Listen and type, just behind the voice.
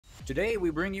Today, we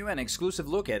bring you an exclusive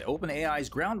look at OpenAI's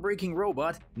groundbreaking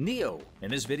robot, Neo.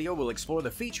 In this video, we'll explore the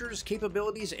features,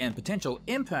 capabilities, and potential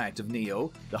impact of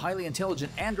Neo, the highly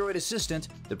intelligent Android assistant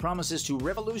that promises to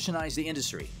revolutionize the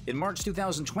industry. In March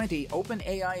 2020,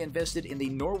 OpenAI invested in the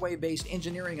Norway-based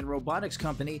engineering and robotics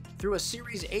company through a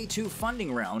Series A2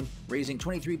 funding round, raising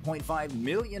 $23.5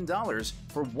 million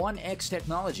for 1X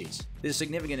Technologies. This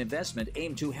significant investment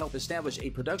aimed to help establish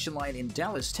a production line in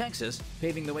Dallas, Texas,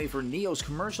 paving the way for Neo's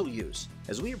commercial use.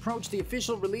 As we approach the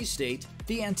official release date,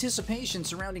 the anticipation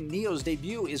surrounding Neo's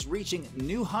debut is reaching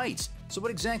new heights. So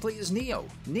what exactly is Neo?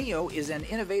 Neo is an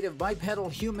innovative bipedal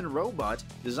human robot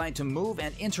designed to move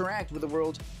and interact with the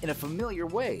world in a familiar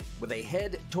way. With a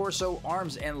head, torso,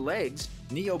 arms, and legs,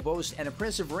 Neo boasts an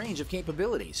impressive range of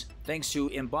capabilities. Thanks to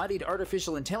embodied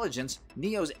artificial intelligence,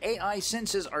 Neo's AI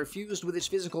senses are fused with its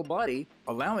physical body,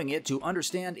 allowing it to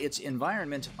understand its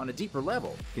environment on a deeper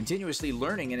level. Continuously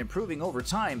learning and improving over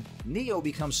time, Neo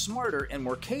becomes smarter and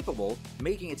more capable,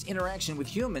 making its interaction with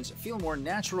humans feel more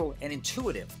natural and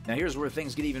intuitive. Now here's where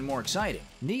things get even more exciting.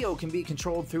 Neo can be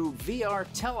controlled through VR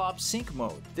Telop Sync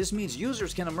mode. This means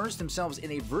users can immerse themselves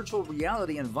in a virtual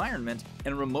reality environment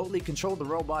and remotely control the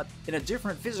robot in a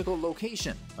different physical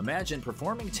location. Imagine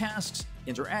performing tasks,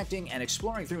 interacting, and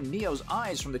exploring through Neo's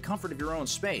eyes from the comfort of your own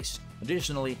space.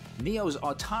 Additionally, Neo's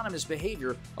autonomous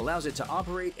behavior allows it to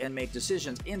operate and make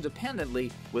decisions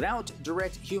independently without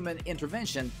direct human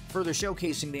intervention, further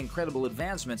showcasing the incredible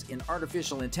advancements in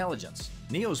artificial intelligence.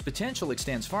 Neo's potential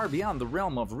extends far beyond the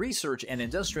realm of research and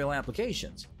industrial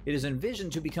applications. It is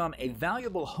envisioned to become a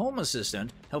valuable home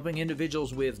assistant, helping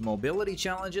individuals with mobility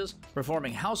challenges,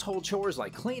 performing household chores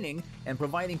like cleaning, and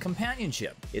providing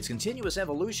companionship. Its continuous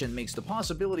evolution makes the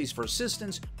possibilities for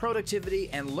assistance, productivity,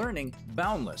 and learning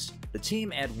boundless. The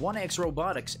team at 1X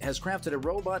Robotics has crafted a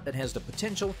robot that has the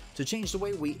potential to change the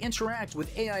way we interact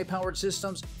with AI-powered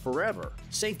systems forever.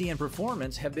 Safety and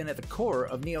performance have been at the core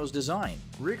of Neo's design.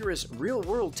 Rigorous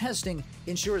real-world testing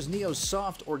ensures Neo's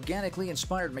soft, organically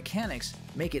inspired mechanics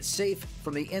make it safe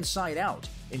from the inside out,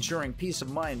 ensuring peace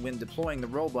of mind when deploying the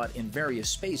robot in various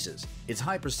spaces. Its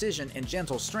high precision and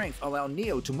gentle strength allow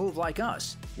Neo to move like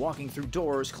us, walking through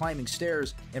doors, climbing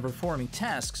stairs, and performing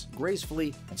tasks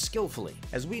gracefully and skillfully.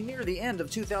 As we near the end of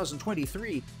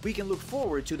 2023, we can look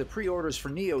forward to the pre-orders for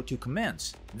Neo to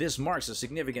commence. This marks a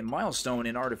significant milestone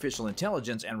in artificial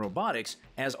intelligence and robotics,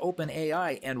 as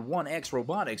OpenAI and 1X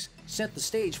Robotics set the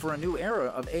stage for a new era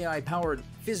of AI-powered,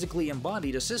 physically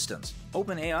embodied assistants.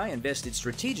 OpenAI invested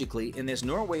strategically in this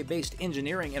Norway-based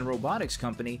engineering and robotics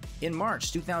company in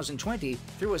March 2020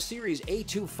 through a Series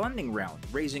A2 funding round,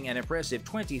 raising an impressive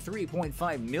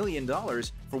 $23.5 million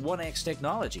for 1X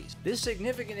Technologies. This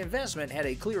significant investment had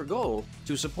a clear goal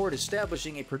to support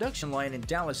establishing a production line in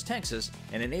Dallas, Texas,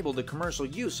 and enable the commercial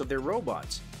use of their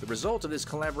robots. The result of this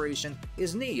collaboration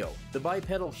is Neo, the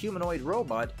bipedal humanoid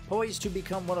robot poised to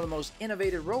become one of the most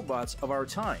innovative robots of our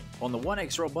time. On the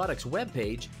 1X Robotics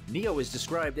webpage, Neo is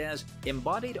described as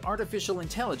embodied artificial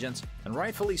intelligence, and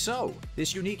rightfully so.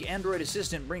 This unique Android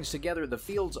assistant brings together the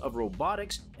fields of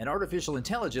robotics and artificial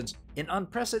intelligence in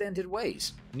unprecedented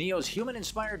ways. Neo's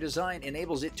human-inspired design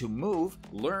enables it to move,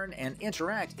 learn, and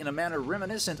interact in a manner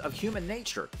reminiscent of human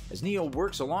nature. As Neo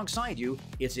works alongside you,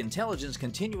 its intelligence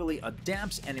continually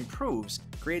adapts and improves,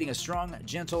 creating a strong,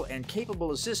 gentle, and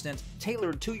capable assistant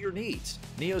tailored to your needs.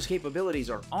 Neo's capabilities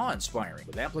are awe-inspiring,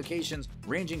 with applications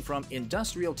ranging from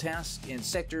industrial tasks in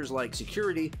sectors like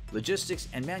security, logistics,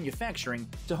 and manufacturing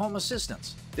to home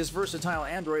assistance. This versatile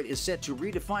Android is set to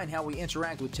redefine how we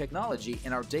interact with technology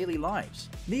in our daily lives.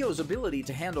 Neo's ability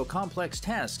to handle complex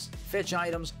tasks, fetch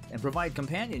items, and provide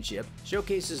companionship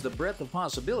showcases the breadth of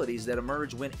possibilities that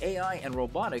emerge when AI and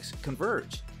robotics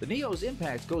converge. The Neo's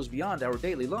impact goes beyond our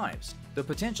daily lives. The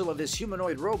potential of this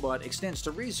humanoid robot extends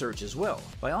to research as well.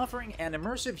 By offering an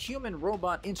immersive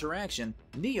human-robot interaction,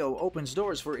 Neo opens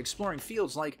doors for exploring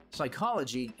fields like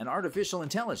psychology and artificial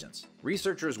intelligence.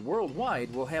 Researchers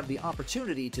worldwide will have the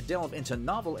opportunity to delve into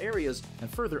novel areas and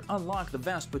further unlock the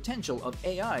vast potential of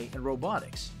AI and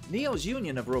robotics. Neo's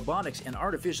union of robotics and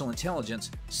artificial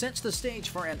intelligence sets the stage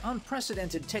for an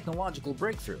unprecedented technological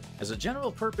breakthrough. As a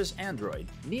general-purpose android,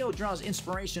 Neo draws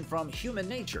inspiration from human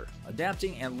nature,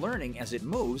 adapting and learning as it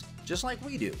moves, just like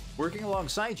we do. Working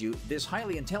alongside you, this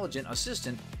highly intelligent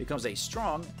assistant becomes a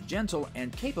strong, gentle,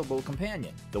 and capable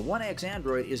companion. The 1X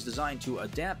Android is designed to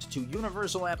adapt to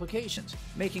universal applications,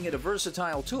 making it a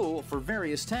versatile tool for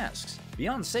various tasks.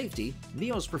 Beyond safety,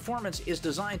 Neo's performance is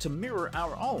designed to mirror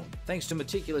our own. Thanks to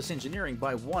meticulous engineering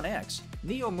by 1X,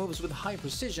 Neo moves with high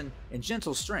precision and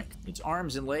gentle strength. Its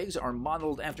arms and legs are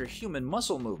modeled after human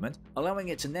muscle movement, allowing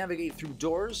it to navigate through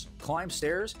doors, climb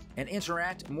stairs, and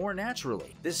interact more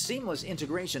naturally. This seamless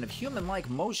integration of human-like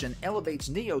motion elevates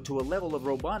Neo to a level of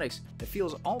robotics that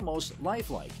feels almost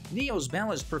lifelike. Neo's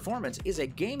balanced performance is a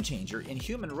game-changer in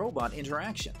human-robot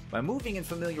interaction. By moving in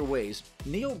familiar ways,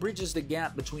 Neo bridges the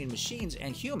gap between machines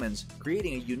and humans,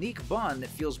 creating a unique bond that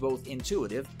feels both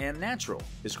intuitive and natural.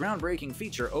 This groundbreaking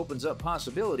feature opens up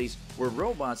possibilities where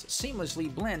robots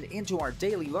seamlessly blend into our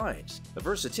daily lives. The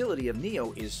versatility of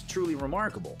Neo is truly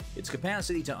remarkable. Its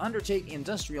capacity to undertake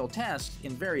industrial tasks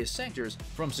in various sectors,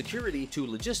 from security to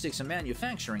logistics and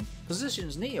manufacturing,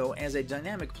 positions Neo as a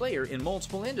dynamic player in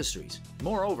multiple industries.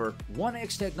 Moreover,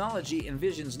 1X technology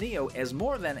envisions Neo as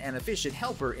more than an efficient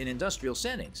helper in industrial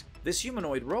settings. This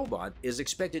humanoid robot is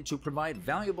expected to provide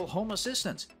valuable home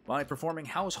assistance by performing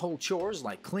household chores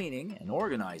like cleaning and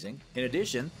organizing. In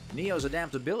addition, Neo's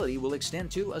adaptability will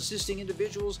extend to assisting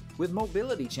individuals with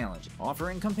mobility challenges,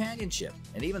 offering companionship,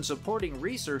 and even supporting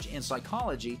research in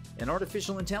psychology and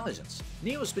artificial intelligence.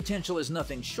 Neo's potential is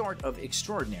nothing short of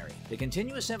extraordinary. The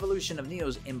continuous evolution of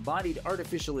Neo's embodied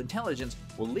artificial intelligence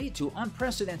will lead to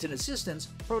unprecedented assistance,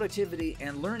 productivity,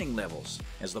 and learning levels.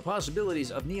 As the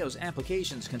possibilities of Neo's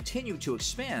applications continue to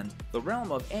expand, the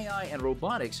realm of AI and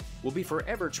robotics will be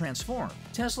forever transformed.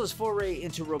 Tesla's foray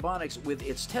into robotics with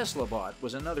its Tesla bot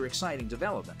was another exciting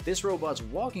development. This robot's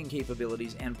walking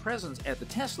capabilities and presence at the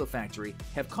Tesla factory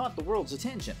have caught the world's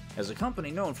attention. As a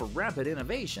company known for rapid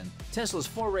innovation, Tesla's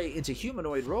foray into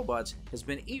humanoid robots has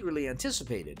been eagerly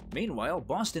anticipated. Meanwhile,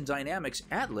 Boston Dynamics'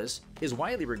 Atlas is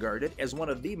widely regarded as one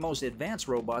of the most advanced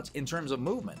robots in terms of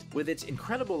movement. With its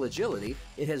incredible agility,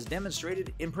 it has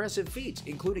demonstrated impressive feats,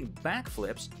 including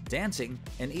backflips, dancing,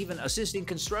 and even assisting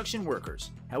construction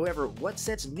workers. However, what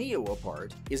sets Neo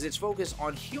apart is its focus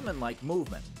on human-like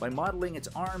movement. By modeling its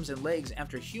arms and legs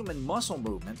after human muscle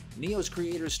movement, Neo's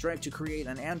creators strive to create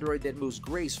an android that moves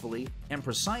gracefully and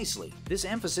precisely. This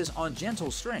emphasis on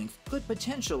gentle strength could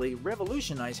potentially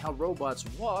revolutionize how robots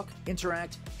walk,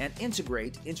 interact, and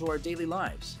integrate into our daily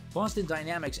lives. Boston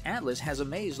Dynamics' Atlas has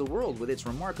amazed the world with its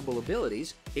remarkable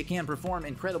abilities. It can perform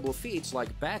incredible feats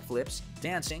like backflips,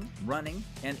 dancing, running,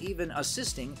 and even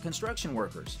assisting construction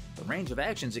workers. The range of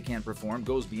actions it can perform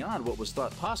goes beyond what was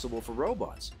thought possible for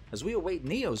robots. As we await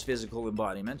Neo's physical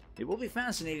embodiment, it will be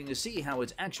fascinating to see how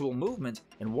its actual movement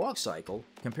and walk cycle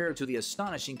compare to the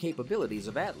astonishing capabilities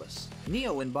of Atlas.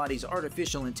 Neo embodies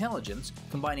artificial intelligence,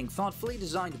 combining thoughtfully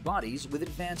designed bodies with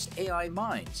advanced AI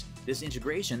minds. This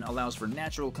integration allows for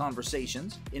natural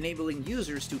conversations, enabling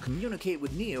users to communicate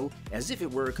with Neo as if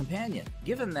it were a companion.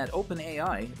 Given that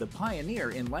OpenAI, the pioneer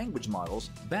in language models,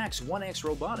 backs 1X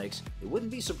robotics, it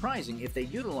wouldn't be surprising if they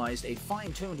utilized a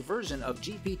fine-tuned version of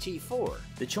GPT-4.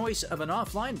 The choice of an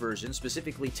offline version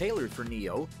specifically tailored for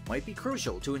Neo might be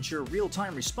crucial to ensure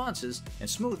real-time responses and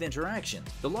smooth interactions.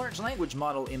 The large language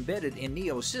model embedded in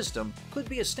Neo's system could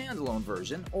be a standalone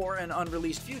version or an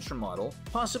unreleased future model,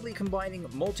 possibly combining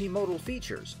multimodal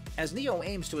features. As Neo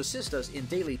aims to assist us in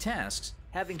daily tasks,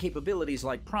 having capabilities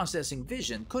like processing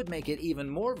vision could make it even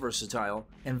more versatile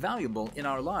and valuable in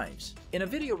our lives. In a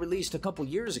video released a couple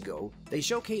years ago, they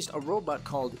showcased a robot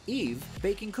called Eve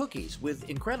baking cookies with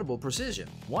incredible precision.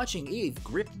 Watching Eve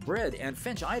grip bread and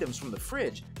fetch items from the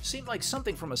fridge seemed like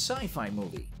something from a sci-fi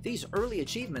movie. These early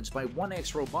achievements by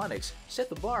 1X Robotics set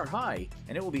the bar high,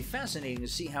 and it will be fascinating to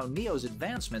see how Neo's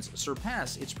advancements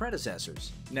surpass its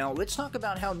predecessors. Now, let's talk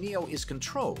about how Neo is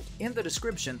controlled. In the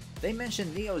description, they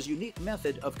mention Neo's unique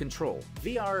method of control,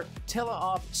 VR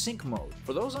Telop Sync mode.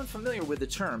 For those unfamiliar with the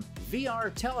term,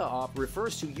 VR Telop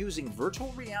refers to using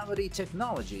virtual reality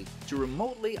technology to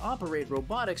remotely operate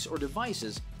robotics or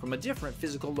devices from a different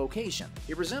physical location.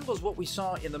 It resembles what we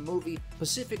saw in the movie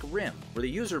Pacific Rim, where the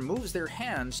user moves their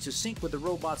hands to sync with the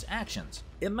robot's actions.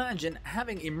 Imagine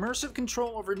having immersive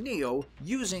control over Neo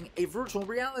using a virtual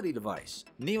reality device.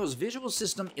 Neo's visual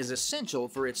system is essential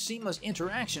for its seamless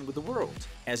interaction with the world.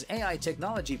 As AI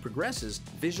technology progresses,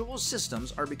 visual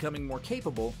systems are becoming more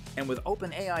capable, and with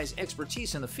OpenAI's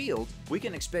expertise in the field, we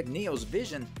can expect Neo's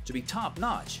vision to be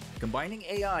top-notch. Combining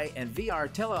AI and VR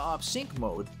Telop Sync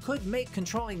mode could make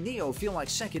controlling Neo feel like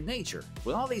second nature.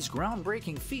 With all these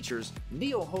groundbreaking features,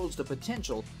 Neo holds the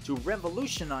potential to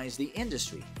revolutionize the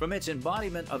industry. From its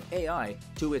embodiment of AI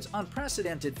to its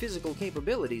unprecedented physical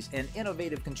capabilities and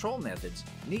innovative control methods,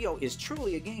 Neo is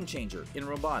truly a game-changer in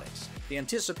robotics. The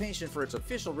anticipation for its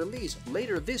official release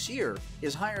later this year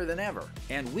is higher than ever,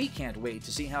 and we can't wait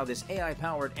to see how this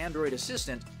AI-powered Android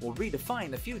assistant will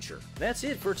redefine the future. That's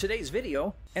it for today's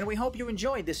video. And we hope you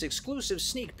enjoyed this exclusive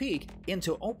sneak peek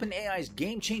into OpenAI's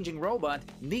game-changing robot,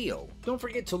 Neo. Don't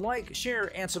forget to like,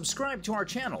 share, and subscribe to our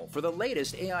channel for the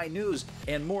latest AI news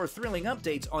and more thrilling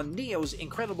updates on Neo's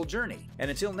incredible journey.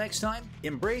 And until next time,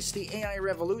 embrace the AI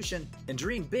revolution and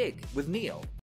dream big with Neo.